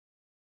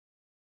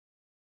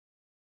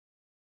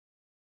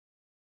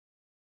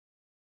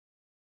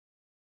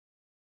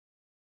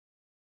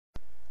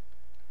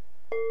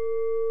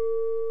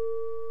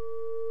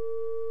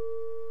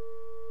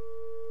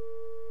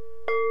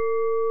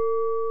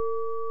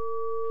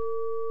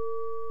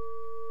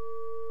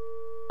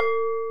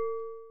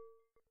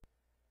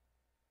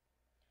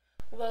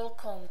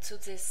Welcome to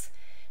this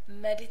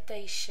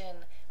meditation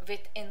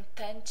with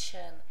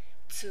intention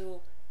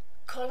to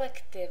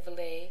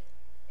collectively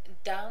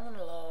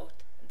download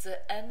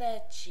the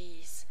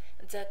energies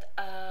that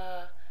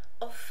are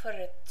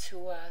offered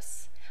to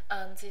us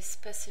on this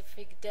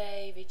specific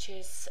day, which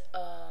is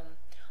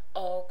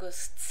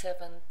August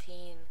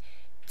 17,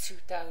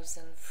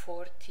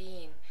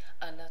 2014,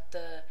 and at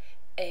the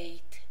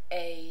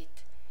 8-8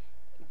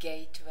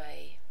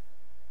 gateway.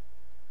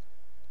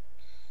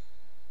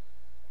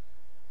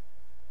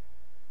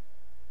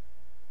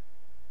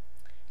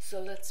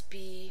 So let's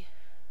be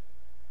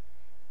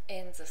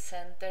in the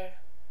center.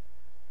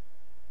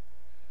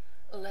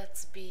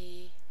 Let's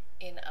be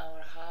in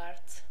our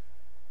heart.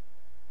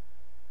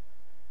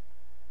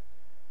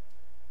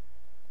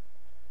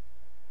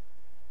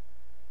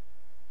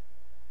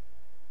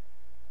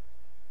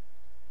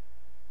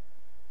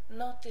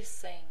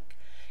 Noticing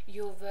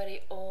your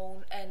very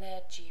own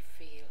energy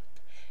field,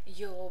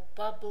 your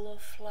bubble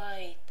of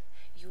light.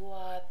 You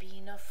are a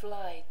being of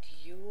light,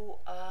 you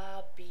are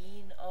a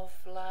being of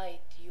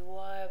light, you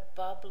are a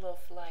bubble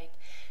of light,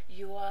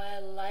 you are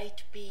a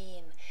light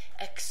being.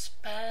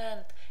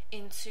 Expand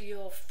into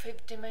your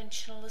fifth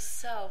dimensional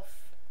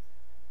self.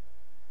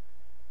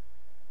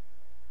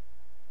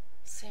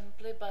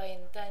 Simply by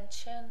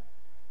intention,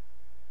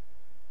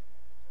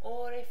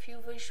 or if you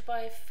wish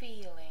by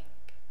feeling.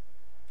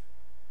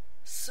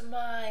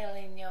 Smile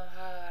in your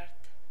heart.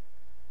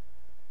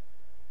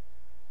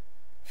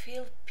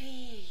 Feel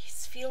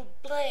peace, feel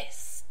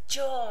bliss,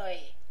 joy,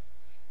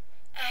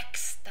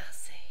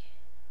 ecstasy.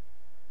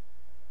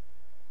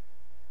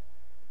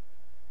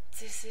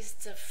 This is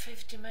the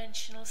fifth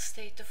dimensional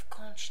state of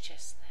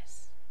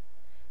consciousness.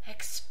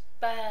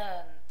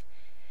 Expand,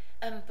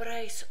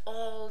 embrace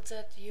all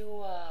that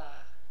you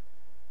are.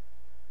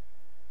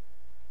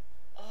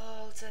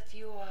 All that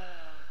you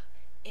are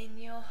in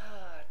your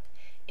heart,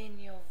 in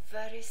your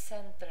very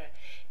center,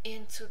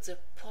 into the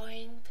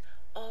point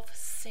of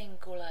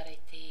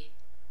singularity.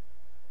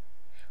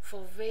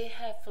 For we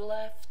have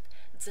left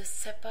the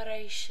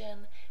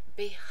separation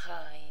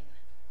behind.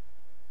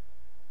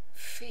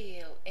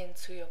 Feel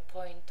into your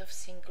point of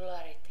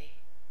singularity.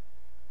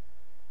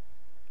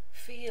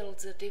 Feel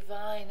the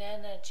divine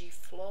energy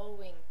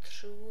flowing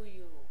through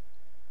you,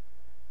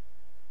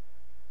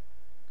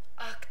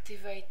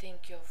 activating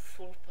your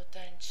full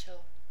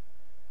potential.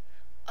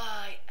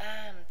 I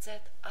am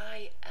that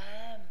I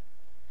am.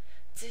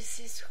 This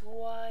is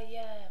who I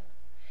am.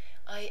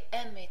 I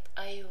emit,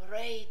 I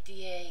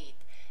radiate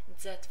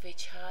that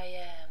which I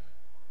am.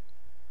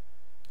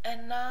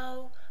 And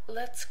now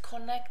let's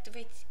connect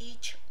with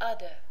each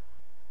other.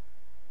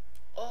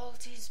 All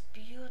these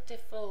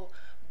beautiful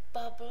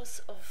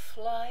bubbles of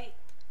light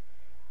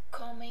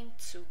coming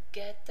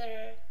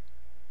together,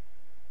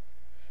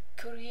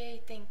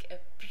 creating a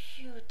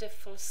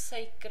beautiful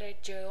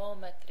sacred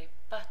geometry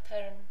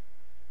pattern.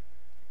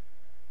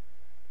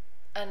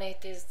 And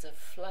it is the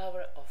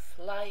flower of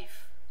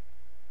life.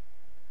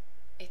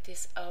 It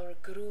is our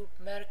group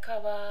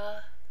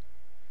Merkava.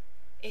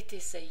 It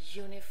is a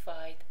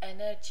unified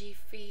energy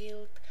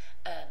field,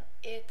 and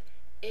it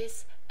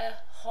is a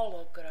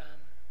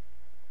hologram.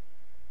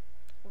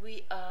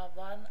 We are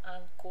one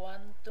on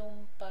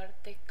quantum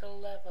particle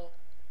level.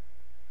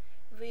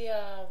 We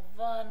are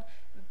one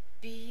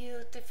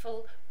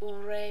beautiful,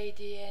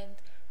 radiant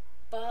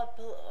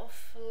bubble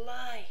of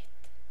light.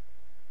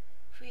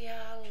 We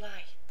are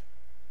light.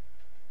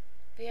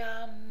 We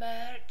are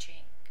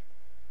merging.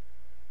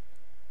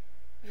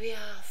 We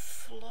are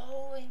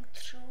flowing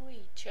through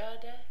each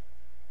other,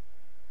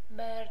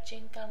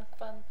 merging on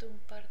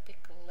quantum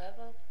particle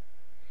level,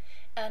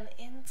 and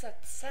in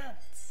that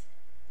sense,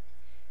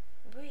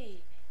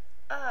 we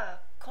are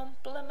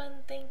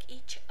complementing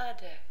each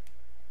other.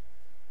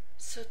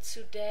 So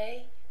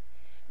today,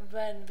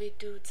 when we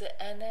do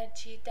the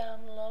energy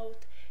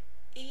download,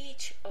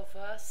 each of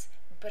us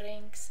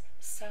brings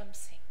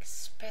something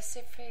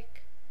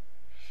specific.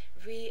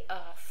 We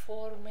are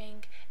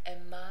forming a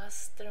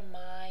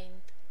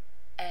mastermind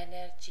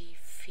energy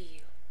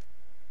field.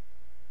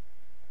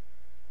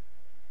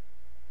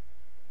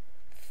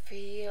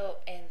 Feel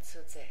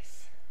into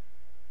this.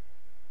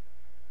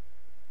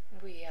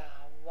 We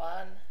are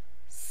one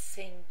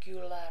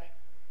singular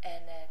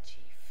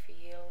energy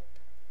field,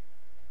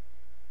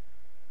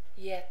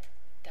 yet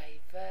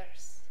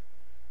diverse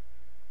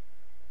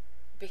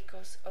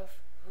because of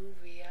who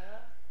we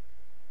are.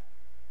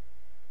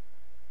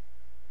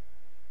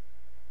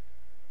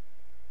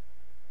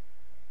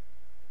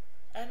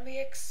 And we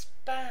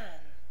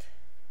expand,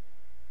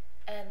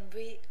 and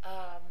we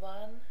are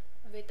one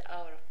with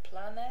our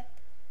planet,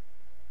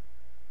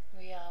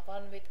 we are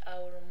one with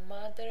our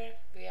mother,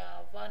 we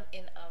are one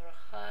in our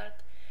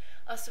heart.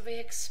 As we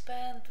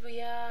expand,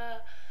 we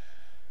are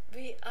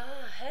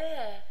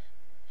her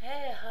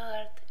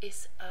heart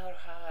is our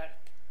heart.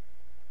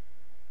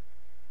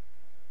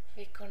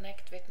 We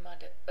connect with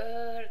Mother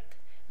Earth,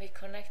 we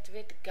connect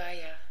with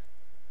Gaia.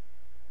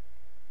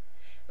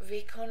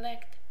 We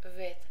connect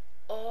with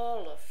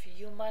all of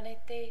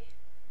humanity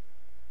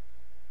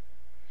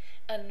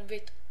and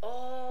with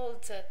all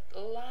that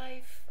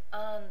life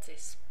on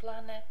this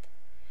planet,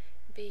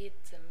 be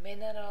it the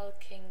mineral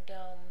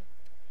kingdom,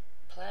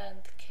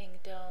 plant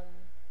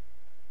kingdom,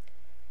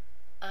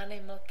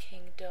 animal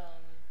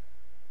kingdom,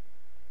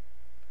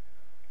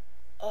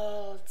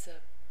 all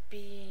the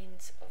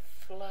beings of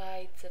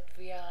light that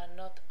we are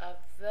not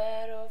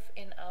aware of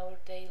in our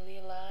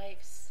daily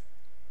lives,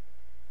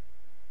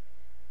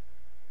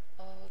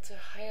 all the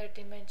higher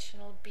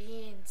dimensional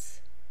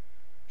beings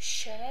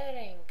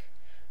sharing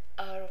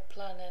our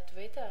planet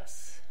with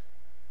us,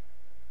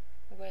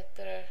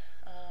 whether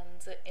on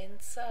the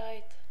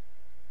inside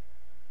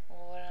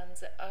or on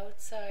the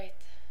outside.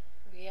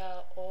 We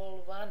are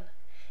all one.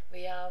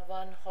 We are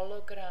one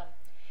hologram.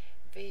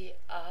 We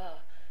are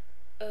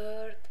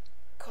Earth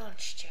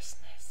consciousness.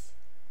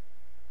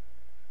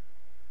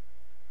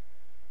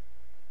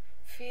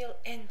 Feel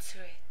into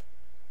it.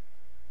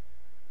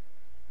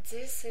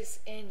 This is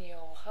in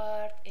your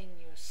heart, in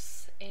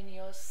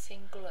your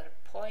singular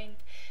point.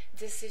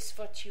 This is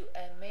what you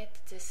emit.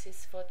 This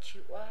is what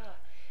you are.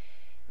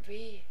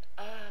 We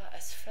are a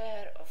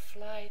sphere of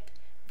light.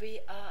 We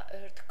are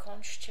Earth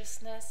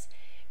consciousness.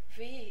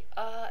 We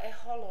are a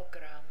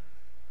hologram.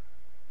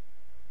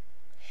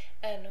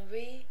 And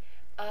we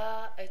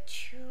are a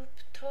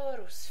tube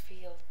torus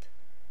field.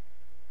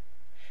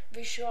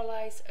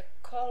 Visualize a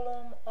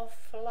column of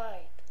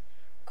light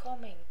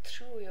coming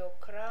through your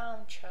crown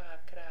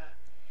chakra,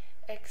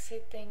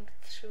 exiting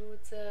through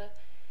the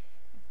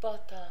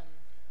bottom.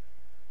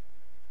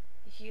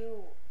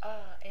 You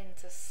are in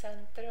the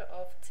center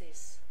of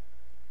this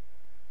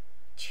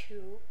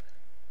tube,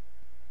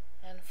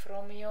 and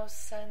from your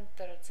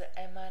center the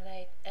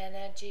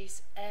energy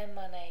is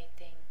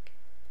emanating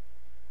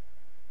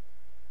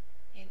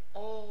in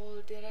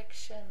all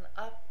directions,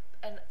 up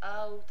and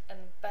out and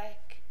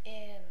back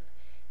in.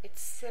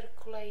 It's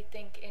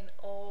circulating in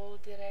all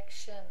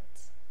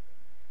directions.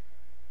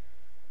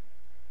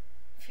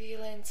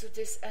 Feel into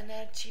this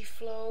energy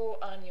flow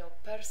on your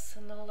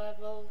personal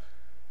level.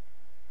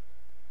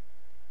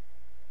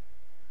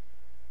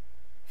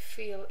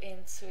 Feel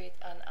into it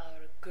on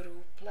our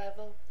group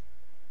level.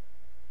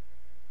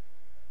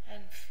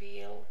 And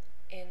feel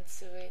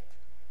into it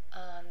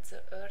on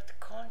the Earth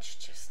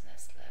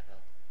consciousness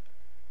level.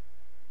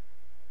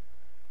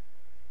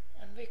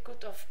 And we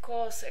could of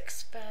course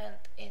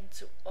expand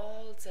into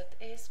all that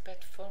is,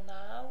 but for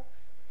now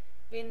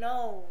we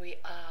know we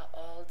are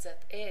all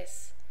that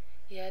is,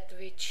 yet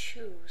we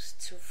choose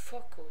to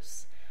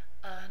focus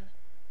on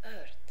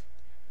Earth,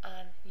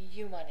 on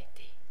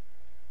humanity.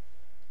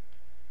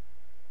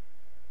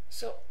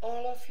 So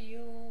all of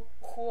you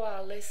who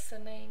are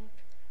listening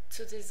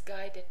to this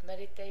guided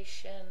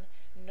meditation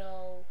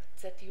know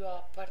that you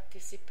are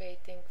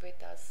participating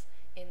with us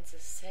in the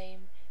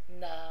same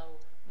now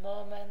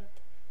moment.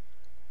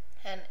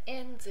 And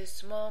in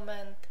this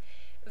moment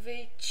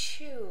we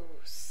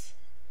choose,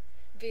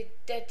 we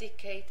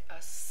dedicate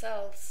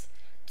ourselves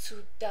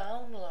to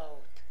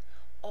download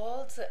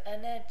all the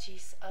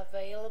energies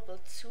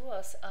available to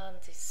us on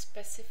this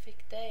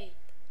specific date,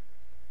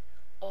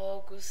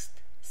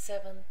 August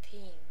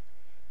 17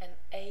 and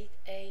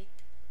 8/8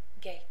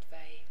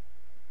 gateway.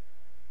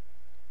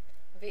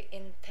 We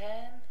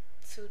intend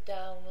to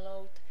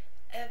download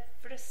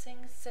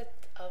everything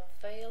that's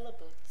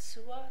available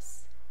to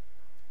us.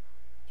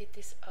 It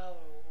is our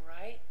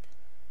right.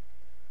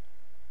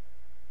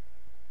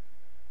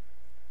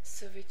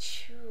 So we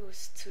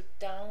choose to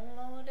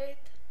download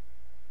it,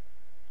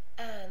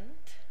 and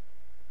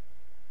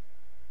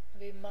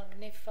we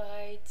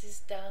magnify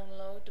this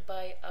download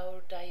by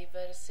our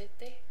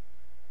diversity.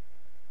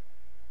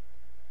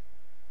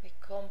 We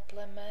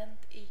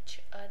complement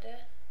each other.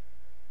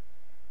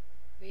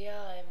 We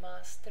are a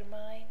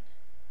mastermind,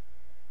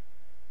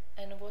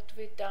 and what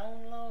we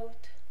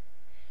download,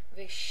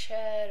 we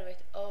share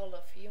with all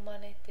of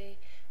humanity.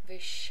 We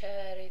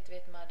share it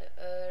with Mother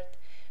Earth.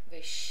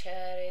 We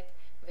share it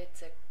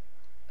with the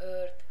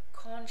Earth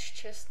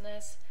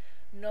consciousness,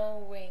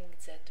 knowing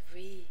that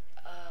we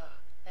are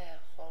a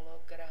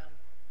hologram.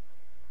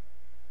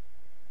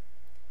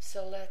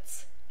 So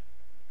let's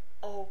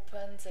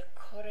open the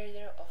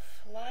corridor of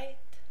light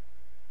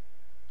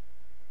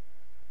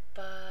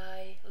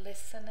by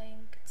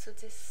listening to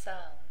this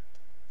sound.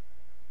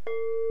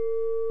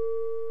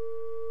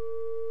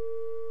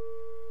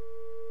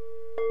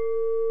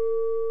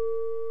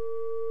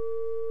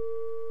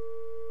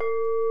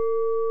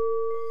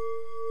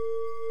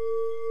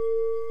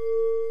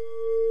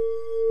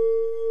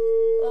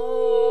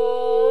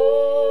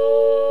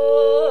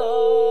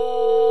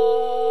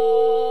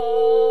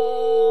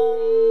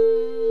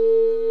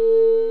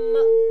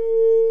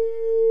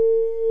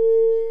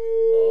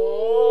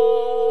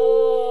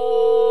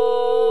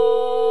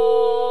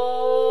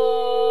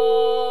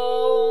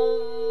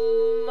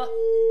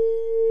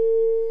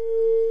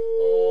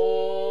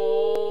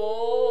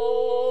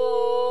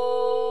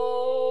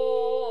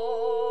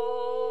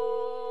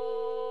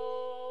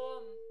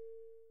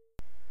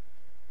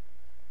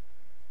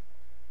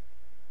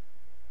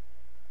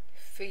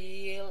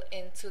 Feel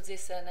into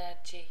this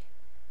energy.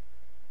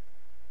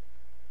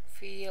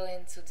 Feel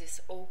into this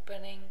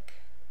opening.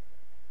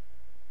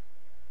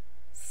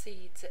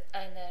 See the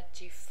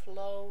energy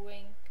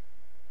flowing.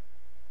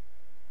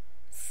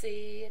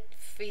 See it,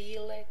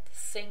 feel it,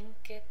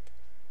 think it.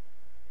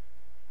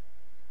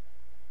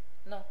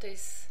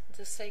 Notice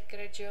the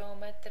sacred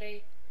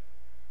geometry.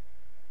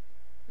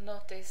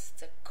 Notice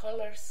the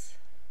colors.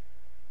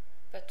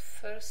 But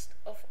first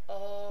of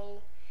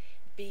all,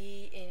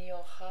 be in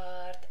your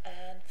heart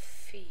and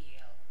feel.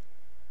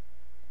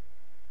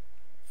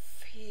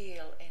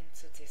 Feel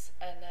into this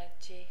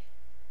energy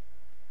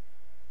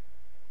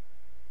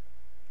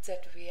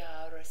that we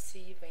are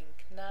receiving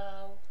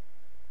now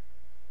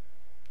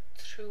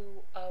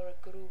through our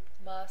group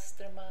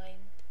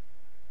mastermind.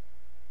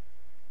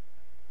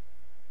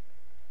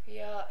 We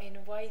are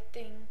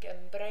inviting,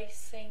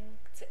 embracing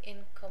the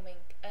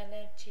incoming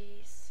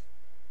energies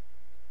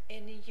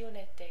in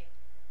unity.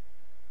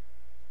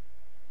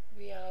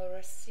 We are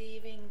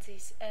receiving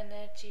these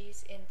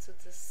energies into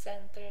the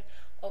center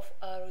of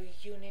our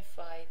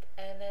unified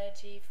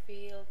energy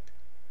field,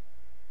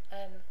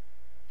 and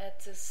at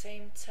the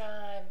same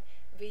time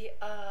we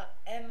are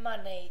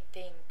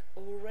emanating,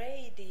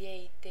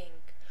 radiating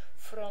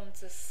from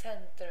the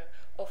center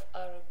of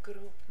our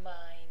group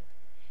mind.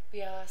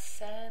 We are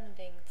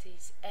sending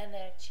these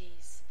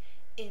energies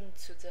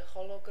into the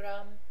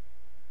hologram,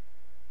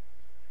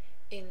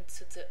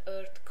 into the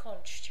earth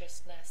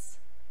consciousness,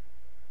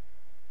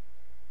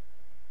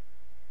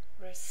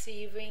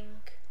 receiving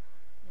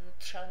and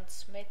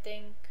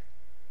transmitting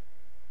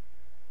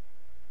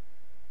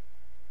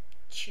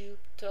tube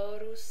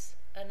torus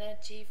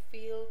energy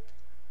field.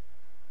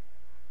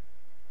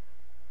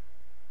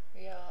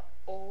 We are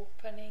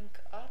opening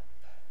up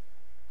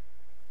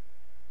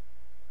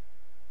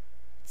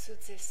to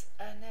this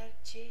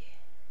energy,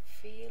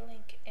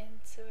 feeling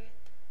into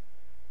it.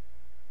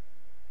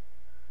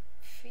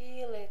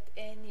 Feel it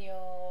in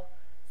your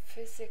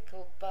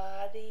physical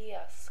body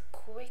as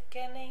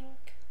quickening.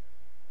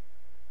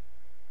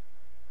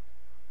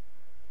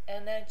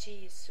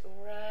 Energy is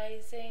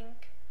rising,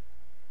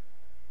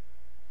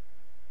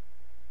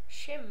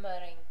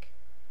 shimmering.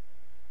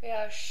 We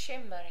are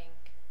shimmering.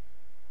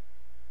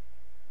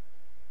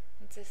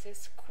 This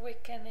is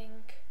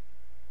quickening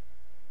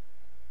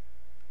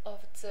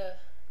of the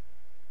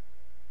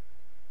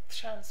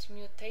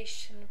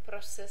transmutation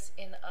process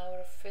in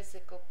our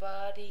physical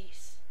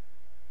bodies.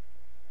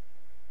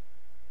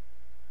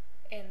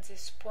 In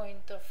this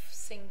point of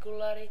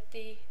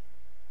singularity,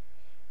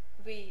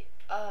 we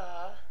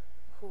are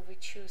who we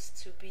choose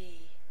to be.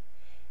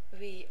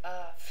 We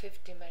are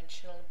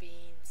fifth-dimensional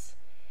beings.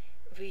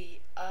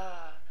 We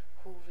are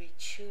who we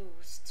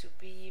choose to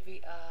be.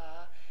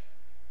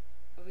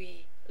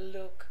 We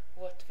look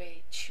what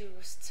we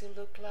choose to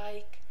look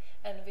like,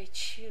 and we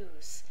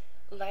choose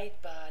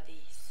light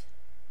bodies.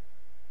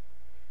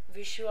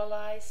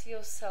 Visualize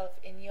yourself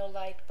in your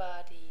light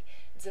body,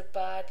 the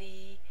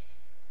body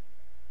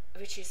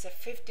which is a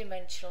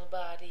fifth-dimensional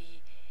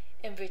body,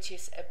 and which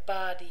is a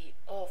body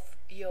of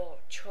your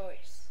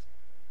choice.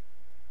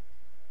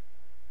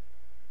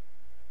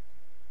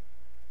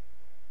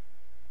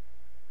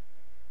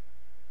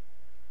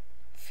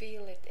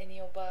 Feel it in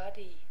your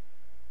body.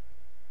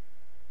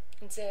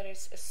 There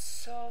is a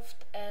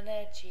soft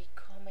energy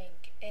coming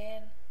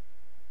in,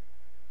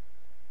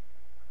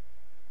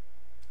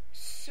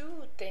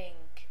 soothing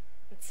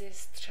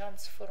this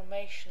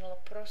transformational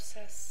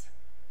process.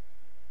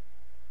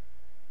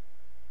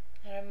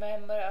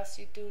 Remember, as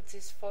you do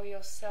this for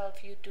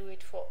yourself, you do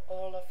it for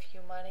all of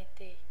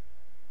humanity.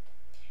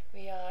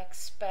 We are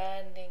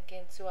expanding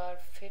into our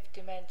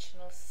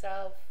fifth-dimensional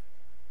self.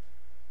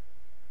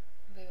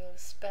 We will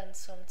spend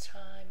some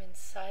time in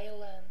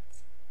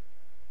silence.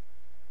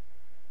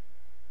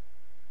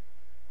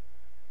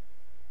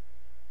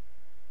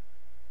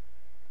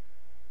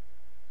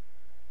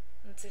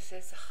 This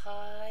is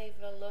high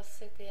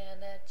velocity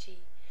energy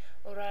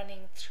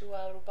running through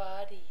our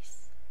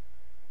bodies.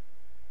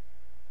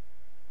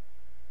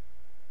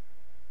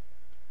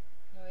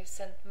 We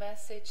send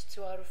message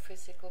to our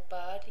physical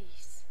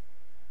bodies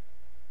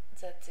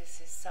that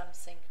this is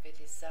something we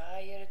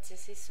desire,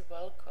 this is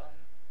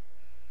welcome,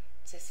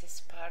 this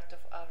is part of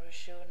our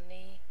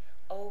journey.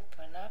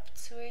 Open up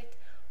to it,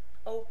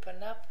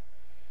 open up,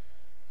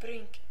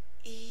 bring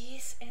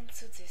ease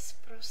into this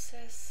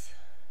process.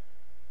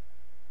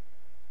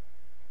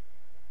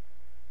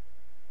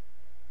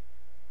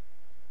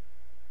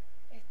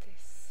 It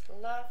is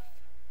love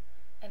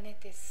and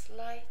it is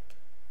light,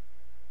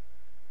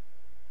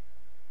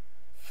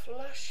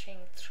 flushing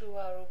through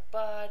our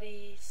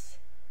bodies.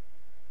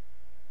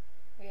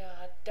 We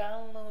are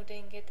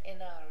downloading it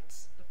in our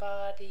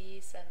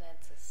bodies and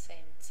at the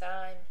same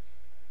time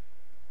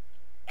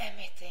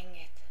emitting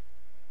it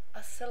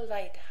as a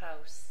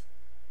lighthouse.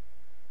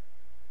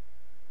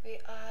 We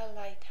are a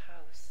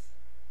lighthouse.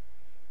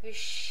 We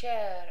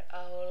share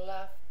our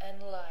love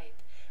and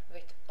light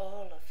with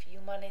all of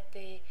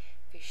humanity.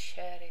 We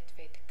share it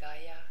with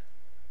Gaia.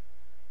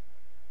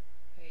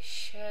 We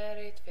share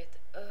it with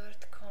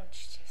Earth consciousness.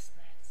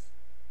 consciousness.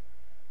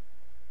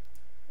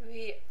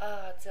 We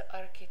are the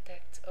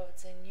architects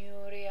of the new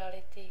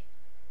reality.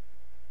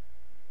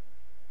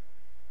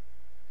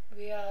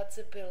 We are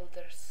the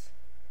builders.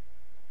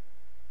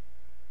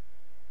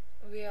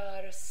 We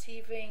are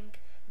receiving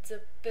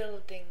the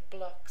building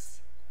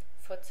blocks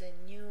for the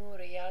new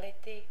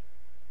reality,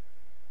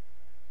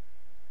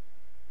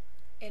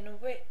 in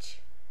which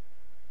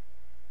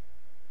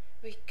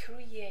we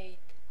create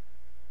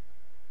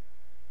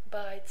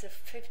by the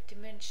fifth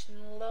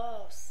dimensional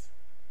laws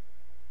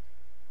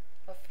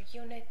of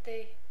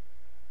unity,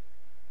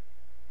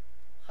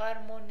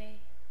 harmony,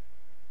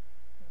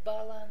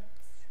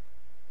 balance,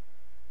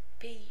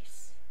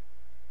 peace,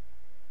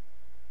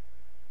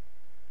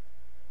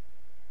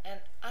 and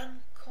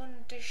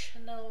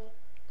unconditional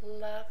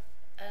love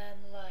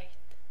and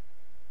light.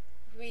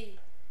 We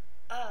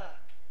are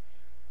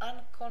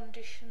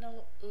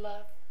unconditional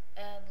love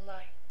and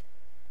light.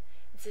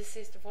 This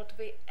is what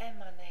we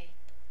emanate.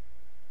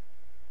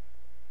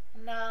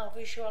 Now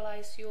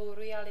visualize your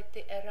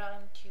reality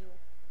around you.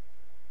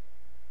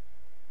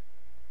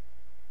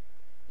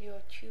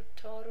 Your tube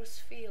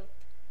torus field.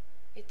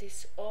 It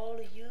is all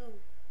you.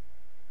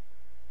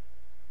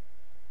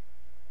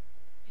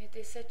 It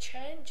is a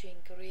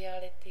changing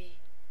reality.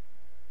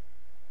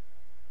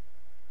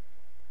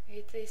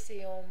 It is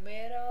your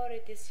mirror,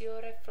 it is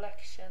your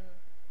reflection.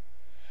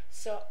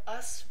 So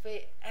as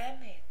we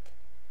emit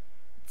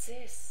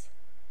this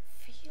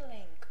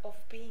feeling of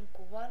being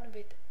one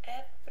with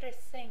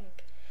everything,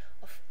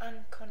 of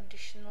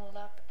unconditional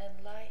love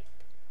and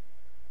light,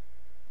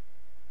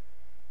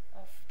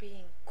 of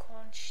being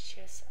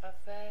conscious,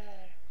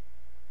 aware,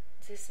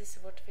 this is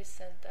what we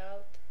send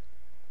out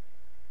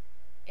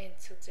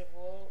into the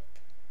world.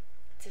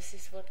 This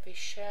is what we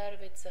share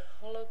with the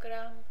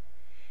hologram,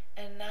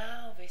 and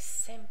now we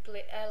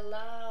simply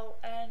allow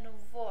and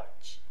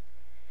watch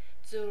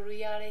the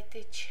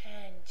reality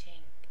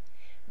changing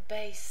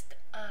based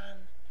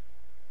on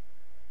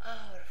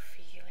our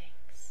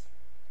feelings.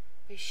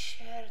 We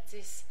share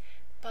this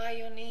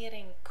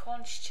pioneering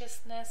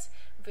consciousness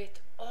with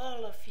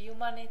all of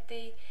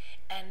humanity,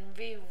 and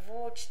we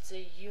watch the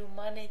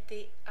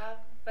humanity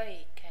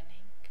awakening.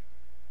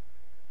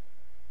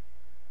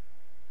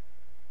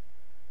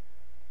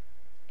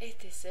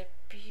 It is a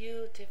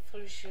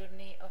beautiful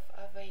journey of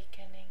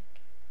awakening.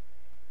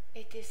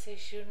 It is a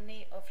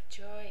journey of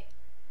joy.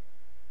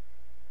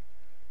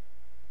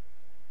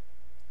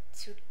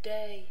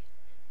 Today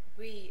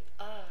we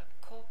are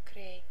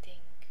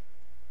co-creating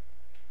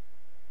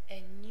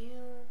a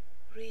new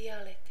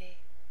reality.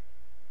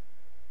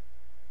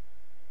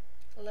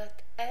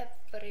 Let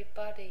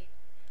everybody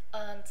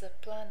on the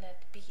planet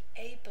be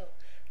able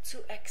to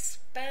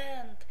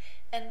expand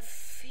and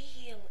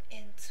feel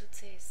into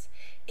this.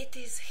 It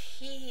is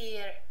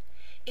here.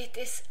 It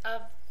is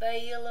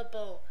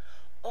available.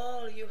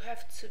 All you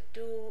have to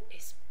do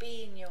is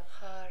be in your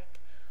heart,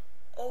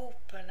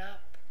 open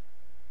up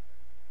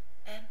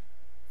and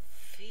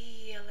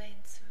feel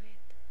into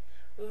it.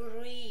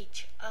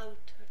 Reach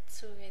out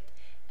to it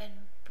and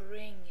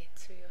bring it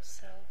to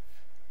yourself.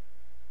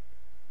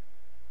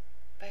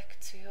 Back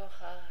to your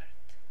heart.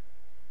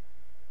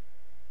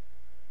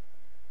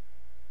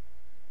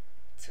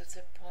 To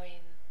the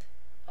point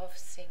of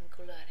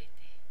singularity.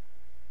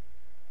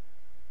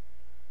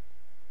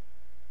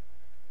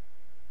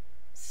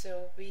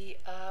 So we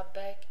are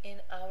back in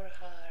our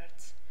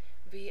hearts,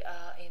 we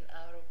are in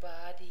our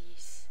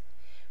bodies,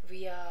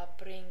 we are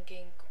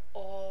bringing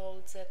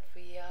all that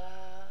we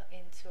are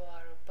into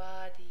our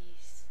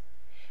bodies,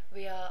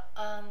 we are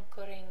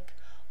anchoring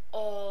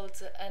all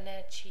the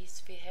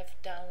energies we have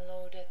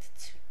downloaded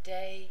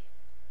today,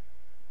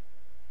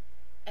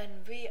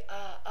 and we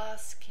are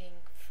asking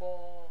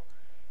for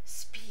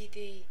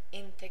speedy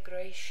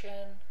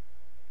integration.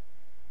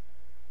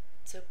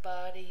 The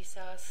bodies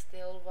are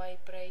still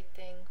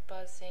vibrating,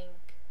 buzzing,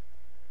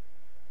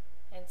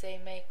 and they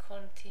may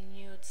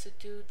continue to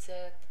do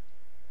that.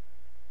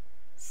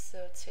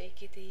 So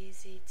take it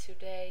easy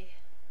today.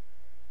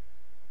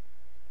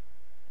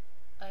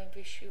 I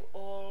wish you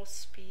all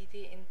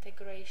speedy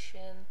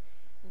integration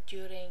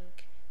during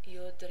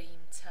your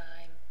dream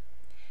time.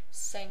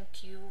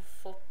 Thank you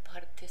for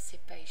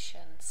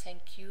participation.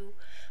 Thank you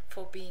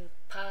for being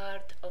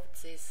part of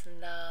this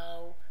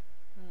now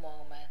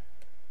moment.